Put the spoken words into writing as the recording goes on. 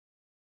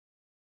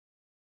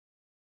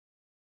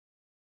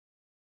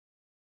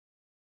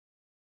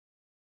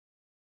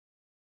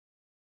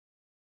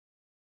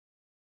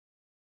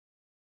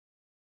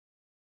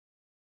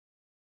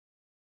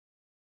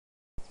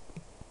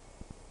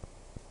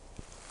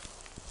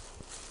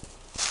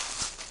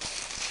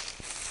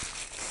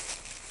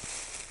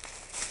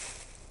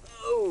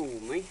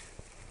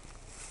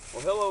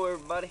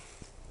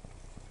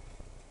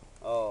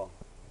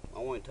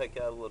take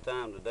out a little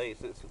time today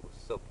since it was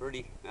so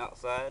pretty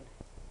outside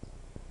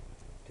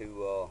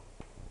to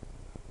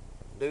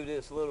do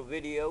this little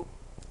video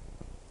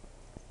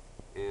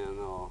and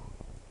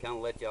kind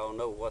of let y'all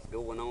know what's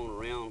going on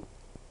around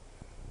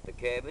the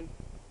cabin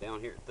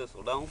down here at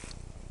Thistledome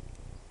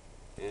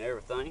and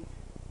everything.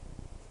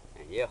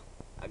 And yeah,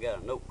 I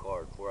got a note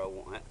card where I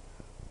want that.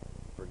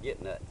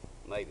 Forgetting that,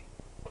 maybe.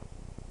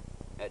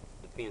 That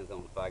depends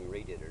on if I can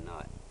read it or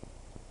not.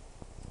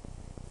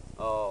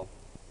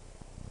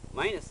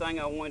 Mainest thing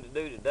I wanted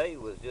to do today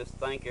was just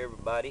thank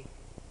everybody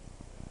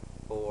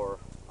for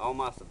all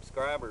my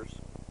subscribers.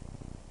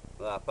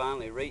 Well, I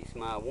finally reached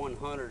my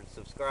 100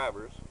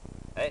 subscribers.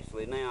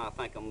 Actually now I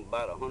think I'm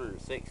about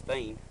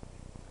 116.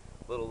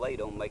 A little late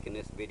on making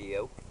this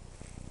video,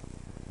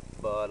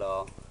 but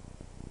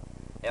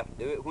have to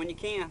do it when you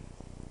can.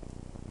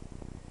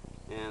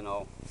 And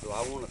so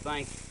I want to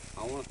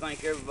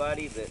thank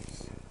everybody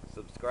that's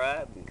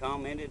subscribed and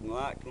commented and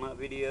liked my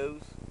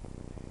videos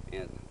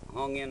and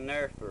hung in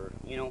there for,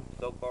 you know,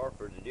 so far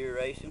for the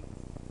duration.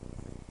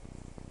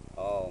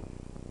 A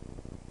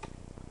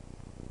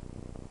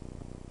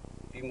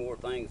few more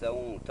things I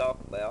want to talk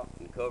about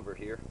and cover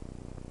here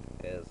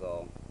is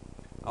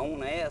I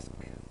want to ask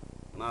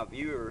my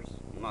viewers,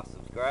 my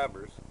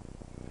subscribers,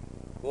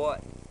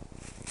 what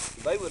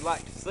they would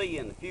like to see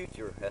in the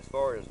future as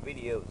far as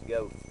videos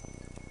go.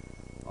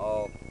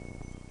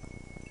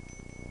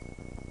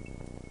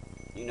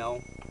 You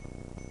know,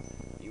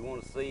 you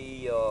want to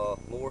see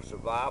more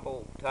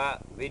survival type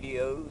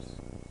videos,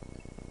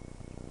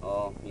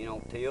 you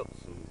know,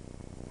 tips and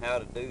how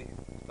to do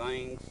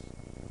things,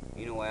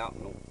 you know, out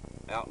in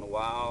the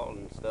wild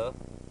and stuff.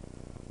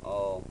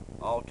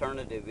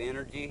 Alternative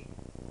energy,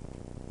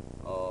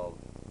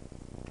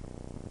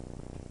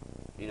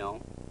 you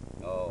know,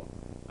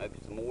 maybe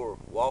some more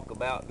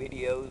walkabout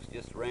videos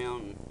just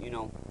around, you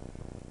know,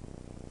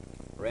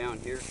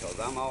 around here, because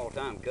I'm all the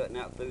time cutting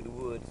out through the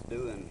woods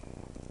doing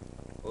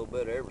a little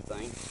bit of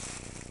everything.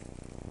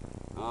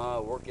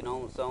 Working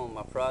on some of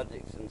my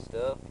projects and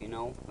stuff, you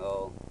know.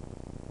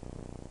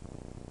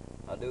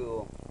 I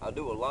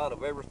do a lot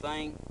of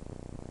everything.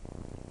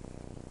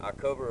 I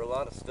cover a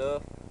lot of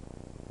stuff.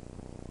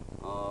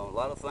 A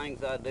lot of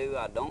things I do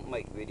I don't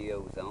make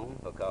videos on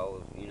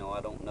because, you know,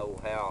 I don't know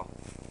how,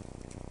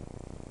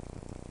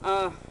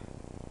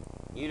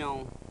 you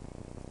know,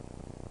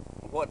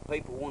 what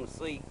people want to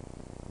see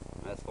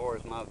as far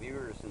as my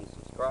viewers and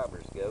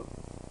subscribers go.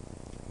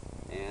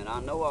 And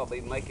I know I'll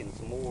be making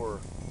some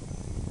more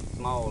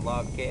small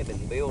log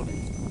cabin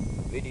building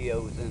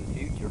videos in the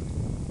future.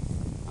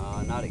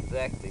 Not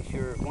exactly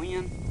sure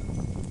when,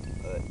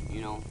 but,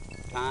 you know,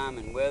 time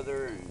and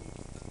weather and,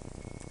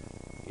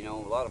 you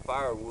know, a lot of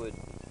firewood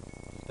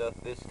stuff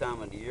this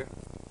time of the year.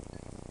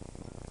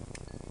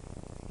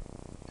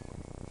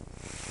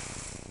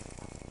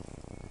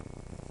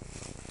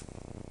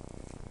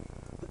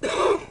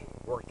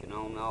 Working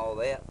on all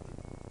that.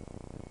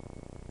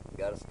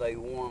 Gotta stay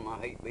warm. I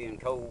hate being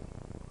cold.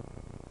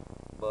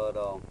 But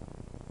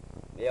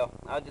yeah,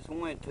 I just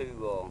wanted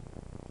to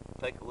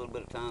take a little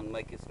bit of time to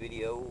make this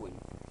video and,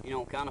 you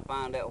know, kind of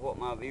find out what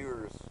my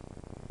viewers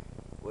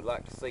would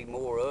like to see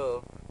more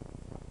of,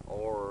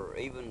 or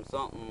even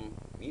something,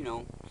 you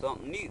know,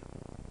 something new.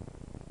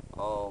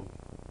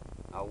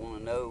 I want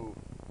to know,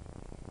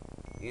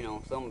 you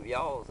know, some of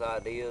y'all's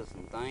ideas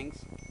and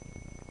things.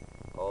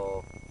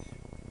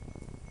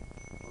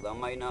 I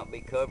may not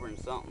be covering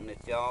something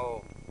that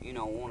y'all, you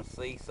know, want to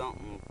see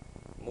something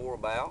more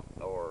about,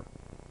 or,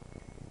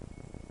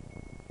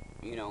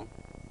 you know,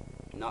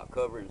 not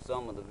covering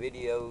some of the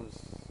videos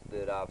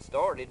that I've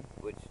started,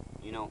 which,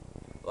 you know,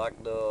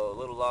 like the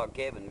little log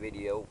cabin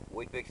video,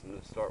 we fixing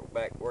to start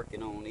back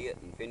working on it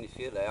and finish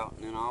it out,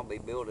 and then I'll be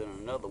building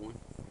another one.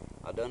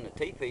 I done the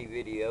teepee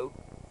video,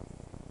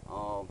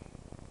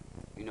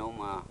 you know,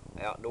 my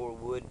outdoor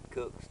wood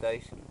cook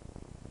station.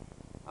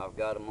 I've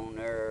got them on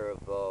there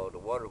of the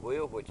water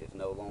wheel, which is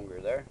no longer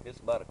there. It's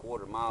about a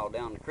quarter mile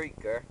down the creek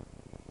there.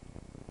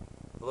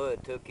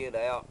 Flood took it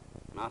out,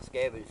 and I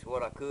scavenged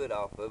what I could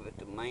off of it.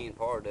 The main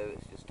part of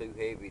it's just too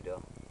heavy to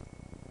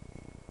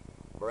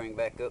bring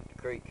back up the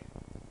creek.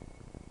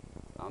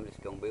 So I'm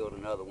just going to build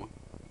another one,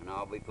 and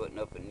I'll be putting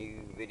up a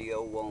new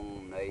video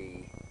on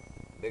a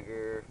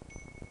bigger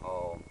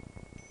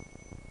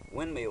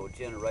windmill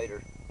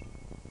generator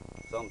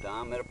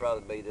sometime. It'll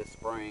probably be this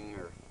spring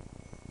or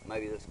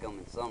maybe this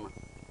coming summer,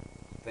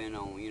 depending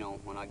on, you know,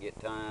 when I get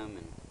time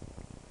and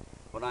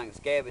when I can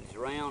scavenge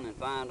around and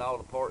find all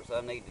the parts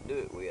I need to do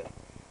it with.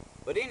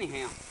 But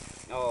anyhow,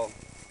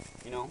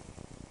 you know,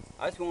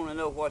 I just want to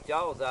know what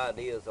y'all's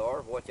ideas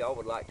are, what y'all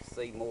would like to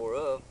see more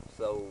of.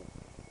 So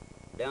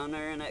down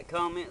there in that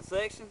comment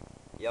section,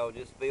 y'all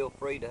just feel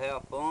free to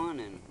have fun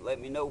and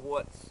let me know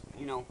what's,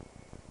 you know,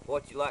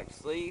 what you like to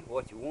see,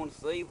 what you want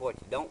to see, what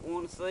you don't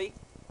want to see,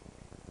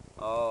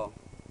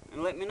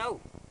 and let me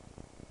know.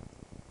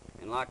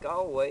 And like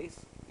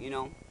always, you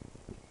know,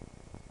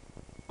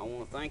 I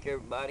want to thank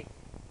everybody,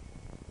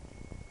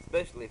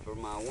 especially for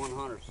my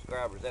 100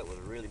 subscribers. That was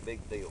a really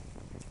big deal.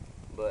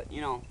 But,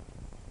 you know,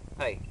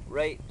 hey,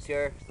 rate,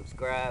 share,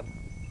 subscribe.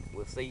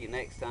 We'll see you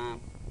next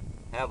time.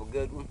 Have a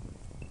good one.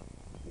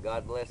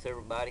 God bless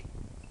everybody.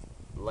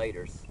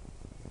 Laters.